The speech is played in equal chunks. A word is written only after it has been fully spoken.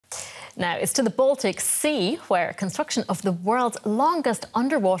Now, it's to the Baltic Sea, where construction of the world's longest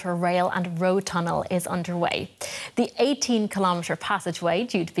underwater rail and road tunnel is underway. The 18-kilometre passageway,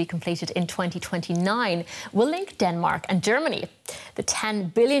 due to be completed in 2029, will link Denmark and Germany. The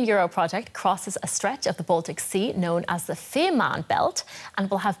 €10 billion project crosses a stretch of the Baltic Sea known as the Fehmarn Belt and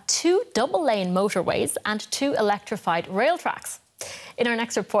will have 2 double-lane motorways and 2 electrified rail tracks. In our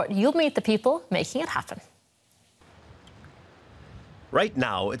next report, you'll meet the people making it happen. Right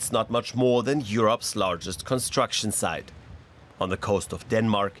now, it's not much more than Europe's largest construction site. On the coast of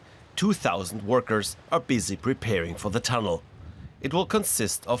Denmark, 2,000 workers are busy preparing for the tunnel. It will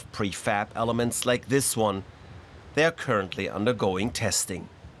consist of prefab elements like this one. They are currently undergoing testing.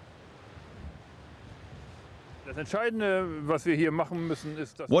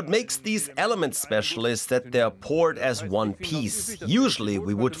 What makes these elements special is that they are poured as one piece. Usually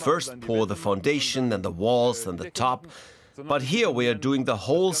we would first pour the foundation, then the walls, then the top. But here we are doing the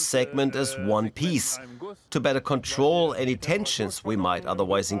whole segment as one piece. To better control any tensions we might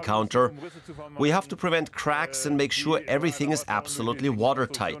otherwise encounter, we have to prevent cracks and make sure everything is absolutely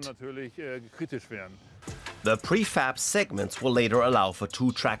watertight. The prefab segments will later allow for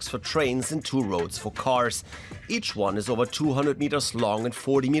 2 tracks for trains and 2 roads for cars. Each one is over 200 meters long and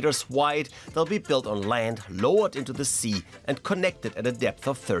 40 meters wide. They'll be built on land, lowered into the sea and connected at a depth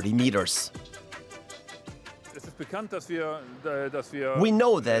of 30 meters. We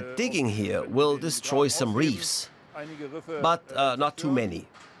know that digging here will destroy some reefs, but not too many.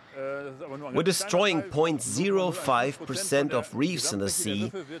 We're destroying 0.05% of reefs in the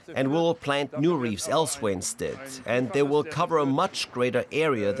sea, and we will plant new reefs elsewhere instead, and they will cover a much greater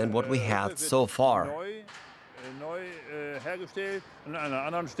area than what we had so far.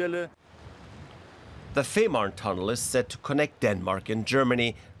 The Fehmarn Tunnel is set to connect Denmark and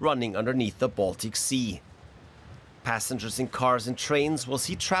Germany, running underneath the Baltic Sea. Passengers in cars and trains will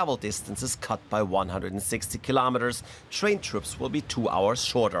see travel distances cut by 160 kilometers. Train trips will be 2 hours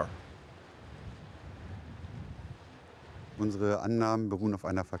shorter.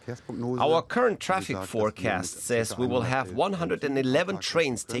 Our current traffic forecast says we will have 111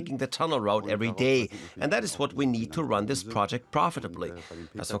 trains taking the tunnel route every day, and that is what we need to run this project profitably.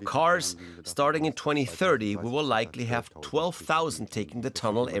 As for cars, starting in 2030, we will likely have 12,000 taking the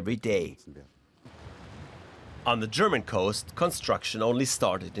tunnel every day. On the German coast, construction only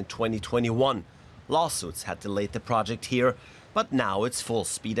started in 2021. Lawsuits had delayed the project here, but now it's full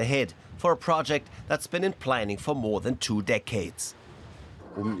speed ahead for a project that's been in planning for more than 2 decades.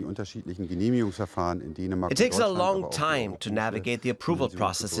 It takes a long time to navigate the approval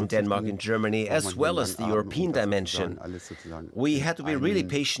process in Denmark and Germany, as well as the European dimension. We had to be really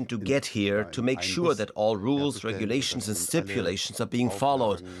patient to get here to make sure that all rules, regulations and stipulations are being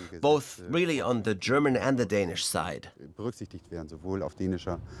followed, both really on the German and the Danish side.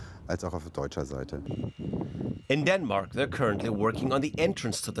 In Denmark, they're currently working on the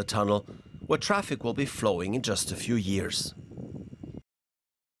entrance to the tunnel, where traffic will be flowing in just a few years.